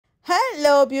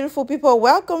Hello beautiful people,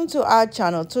 welcome to our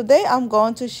channel. Today I'm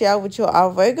going to share with you our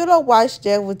regular wash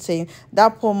day routine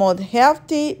that promotes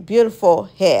healthy beautiful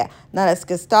hair. Now let's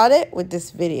get started with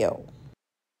this video.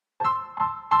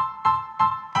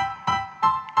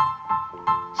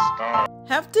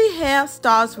 Healthy hair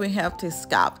starts with healthy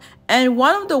scalp, and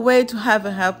one of the ways to have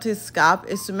a healthy scalp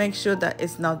is to make sure that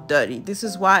it's not dirty. This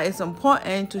is why it's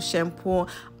important to shampoo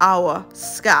our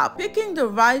scalp. Picking the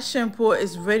right shampoo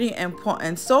is really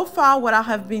important. So far what I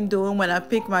have been doing when I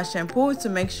pick my shampoo is to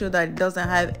make sure that it doesn't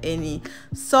have any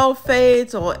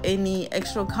sulfates or any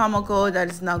extra chemical that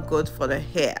is not good for the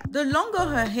hair. The longer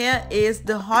her hair is,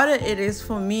 the harder it is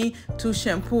for me to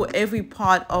shampoo every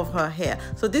part of her hair.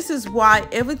 So this is why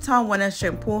every time when I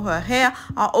shampoo her hair,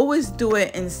 I always do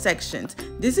it in sections.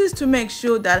 This is to make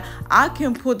sure that I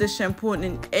can put the shampoo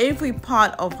in every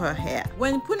part of her hair.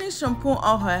 When putting shampoo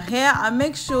on her hair, I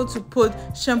make sure to put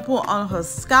shampoo on her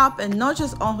scalp, and not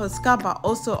just on her scalp but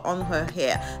also on her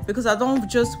hair, because I don't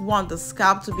just want the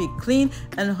scalp to be clean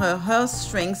and her hair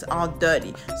strings are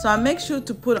dirty. So I make sure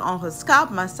to put it on her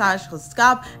scalp, massage her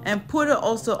scalp, and put it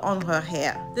also on her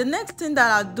hair. The next thing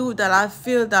that I do that I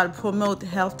feel that promote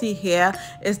healthy hair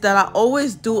is that I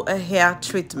always do a hair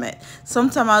treatment.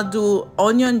 Sometimes I do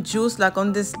onion juice, like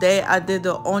on this day I did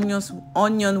the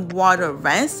onion water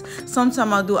rinse.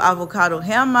 Sometimes I do avocado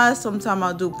hair mask. Sometimes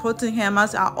I do protein hair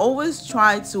mask. I always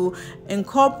try to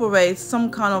incorporate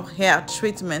some kind of hair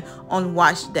treatment on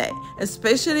wash day,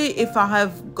 especially if I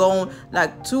have gone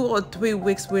like 2 or 3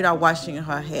 weeks without washing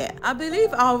her hair. I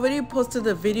believe I already posted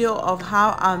a video of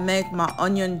how I make my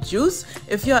onion juice.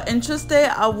 If you're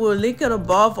interested, I will link it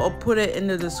above or put it in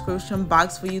the description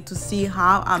box for you to see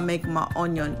how I make my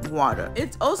onion water.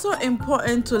 It's also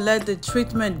important to let the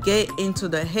treatment get into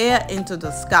the hair, into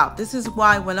the scalp. This is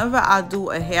why whenever I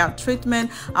do a hair treatment,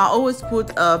 I always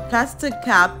put a plastic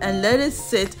cap and let it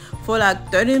sit for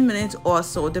like 30 minutes or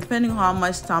so, depending on how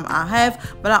much time I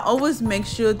have. But I always make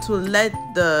sure to let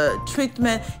the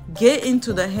treatment get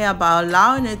into the hair by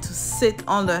allowing it to sit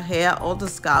on the hair or the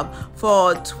scalp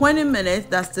for 20 minutes,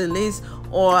 that's the least,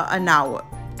 or an hour.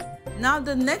 Now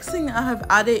the next thing I have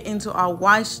added into our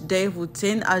wash day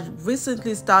routine, I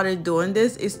recently started doing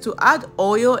this, is to add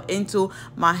oil into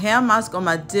my hair mask or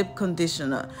my deep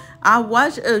conditioner. I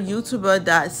watched a YouTuber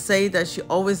that say that she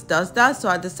always does that, so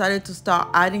I decided to start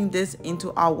adding this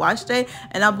into our wash day,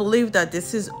 and I believe that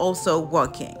this is also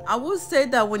working. I would say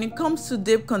that when it comes to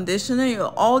deep conditioner, it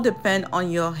all depends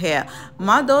on your hair.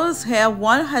 My daughter's hair,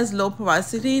 one has low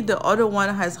porosity, the other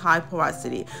one has high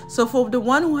porosity. So for the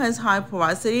one who has high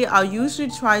porosity, I usually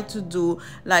try to do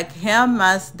like hair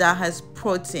mask that has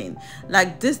protein.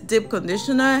 Like this deep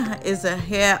conditioner is a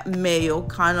hair mayo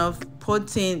kind of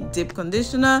protein deep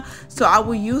conditioner, so I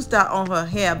will use that on her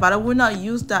hair, but I will not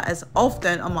use that as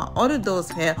often on my other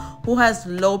daughter's hair who has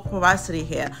low porosity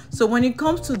hair. So when it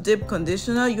comes to deep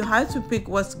conditioner, you have to pick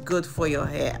what's good for your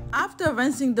hair. After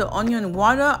rinsing the onion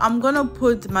water, I'm gonna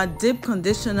put my deep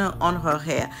conditioner on her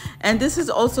hair, and this is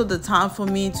also the time for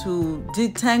me to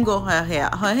detangle her hair.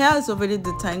 Her hair is already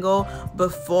detangled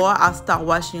before I start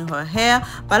washing her hair,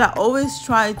 but I always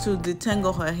try to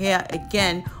detangle her hair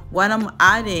again when I'm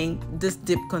adding this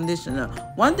deep conditioner.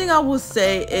 One thing I will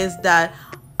say is that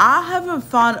I haven't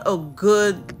found a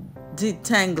good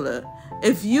detangler.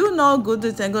 If you know a good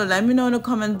detangler, let me know in the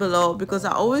comment below, because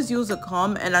I always use a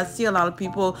comb and I see a lot of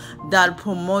people that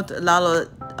promote a lot of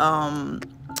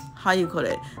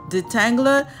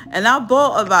detangler, and I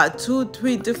bought about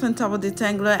 2-3 different type of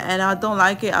detangler and I don't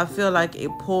like it. I feel like it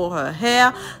pull her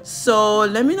hair. So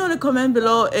let me know in the comment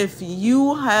below if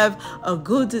you have a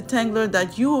good detangler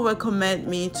that you would recommend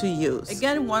me to use.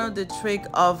 Again, one of the trick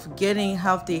of getting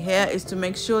healthy hair is to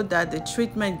make sure that the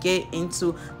treatment get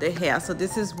into the hair. So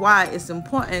this is why it's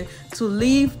important to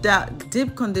leave that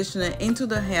deep conditioner into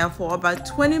the hair for about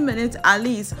 20 minutes at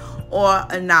least, or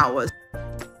an hour.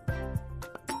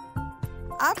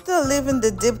 After leaving the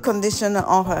deep conditioner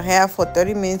on her hair for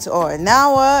 30 minutes or an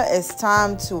hour, it's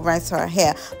time to rinse her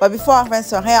hair. But before I rinse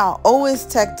her hair, I always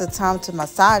take the time to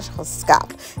massage her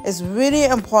scalp. It's really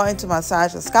important to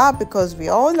massage the scalp because we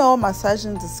all know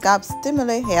massaging the scalp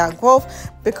stimulates hair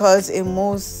growth, because it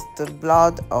moves the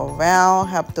blood around,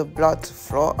 help the blood to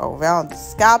flow around the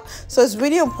scalp. So it's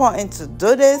really important to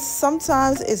do this.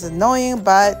 Sometimes it's annoying,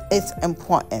 but it's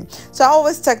important. So I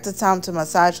always take the time to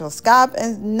massage her scalp,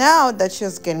 and now that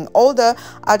she's getting older,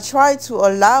 I try to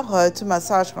allow her to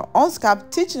massage her own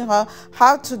scalp, teaching her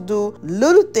how to do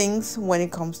little things when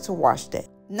it comes to wash day.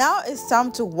 Now it's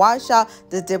time to wash out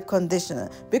the deep conditioner.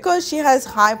 Because she has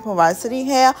high porosity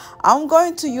hair, I'm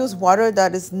going to use water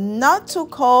that is not too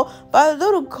cold but a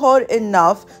little cold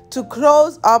enough to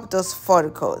close up those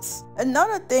follicles.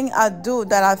 Another thing I do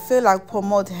that I feel like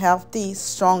promote healthy,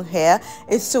 strong hair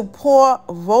is to pour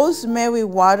rosemary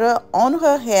water on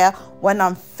her hair when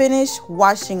I'm finished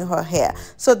washing her hair.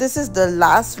 So this is the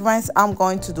last rinse I'm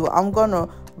going to do. I'm going to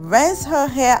rinse her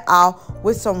hair out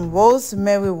with some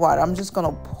rosemary water. I'm just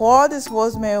gonna pour this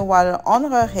rosemary water on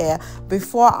her hair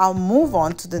before I move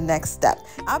on to the next step.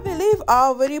 I believe I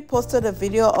already posted a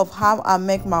video of how I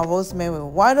make my rosemary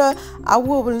water. I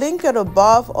will link it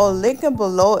above or link it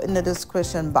below in the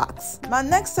description box. My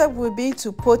next step will be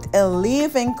to put a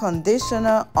leave-in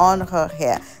conditioner on her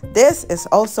hair. This is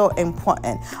also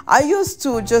important. I used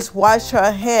to just wash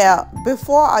her hair.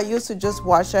 Before, I used to just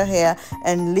wash her hair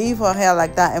and leave her hair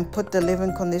like that and put the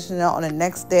leave-in conditioner on the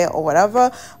next day or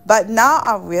whatever. But now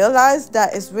I realize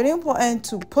that it's really important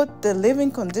to put the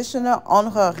leave-in conditioner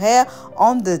on her hair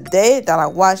on the day that I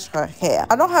wash her hair.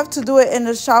 I don't have to do it in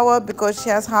the shower because she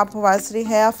has high porosity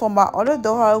hair. For my other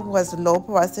daughter who has low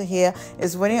porosity hair,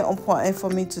 it's really important for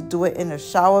me to do it in the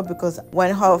shower because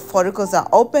when her follicles are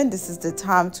open, this is the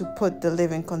time to put the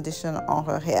leave-in conditioner on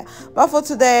her hair. But for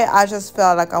today, I just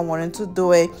felt like I wanted to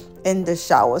do it in the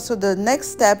shower. So the next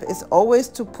step is always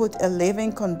to put a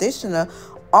leave-in conditioner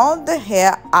on the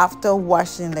hair after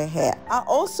washing the hair. I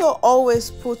also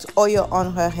always put oil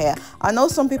on her hair. I know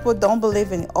some people don't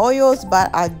believe in oils, but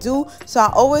I do. So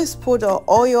I always put the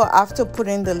oil after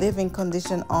putting the leave-in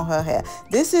conditioner on her hair.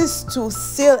 This is to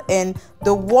seal in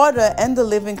the water and the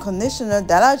leave-in conditioner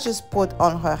that I just put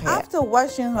on her hair. After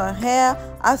washing her hair,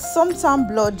 I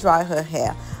sometimes blow dry her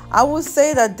hair. I would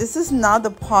say that this is not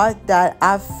the part that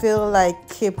I feel like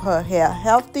keep her hair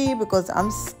healthy because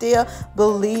I'm still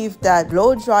believe that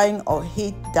blow drying or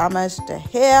heat damage the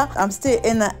hair. I'm still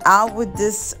in and out with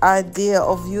this idea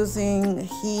of using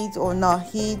heat or not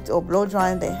heat or blow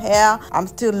drying the hair. I'm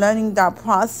still learning that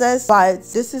process, but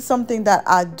this is something that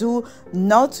I do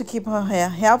not to keep her hair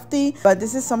healthy, but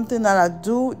this is something that I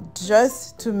do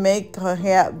just to make her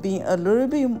hair be a little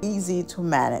bit easy to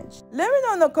manage. Let me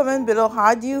know in the comment below,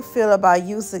 how do you feel about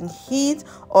using heat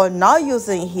or not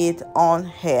using heat on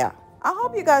hair? I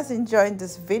hope you guys enjoyed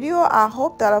this video. I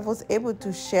hope that I was able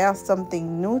to share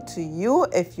something new to you.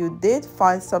 If you did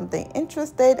find something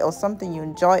interesting or something you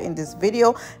enjoyed in this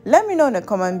video, let me know in the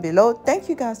comment below. Thank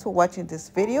you guys for watching this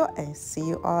video and see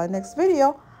you on our next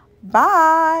video.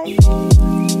 Bye.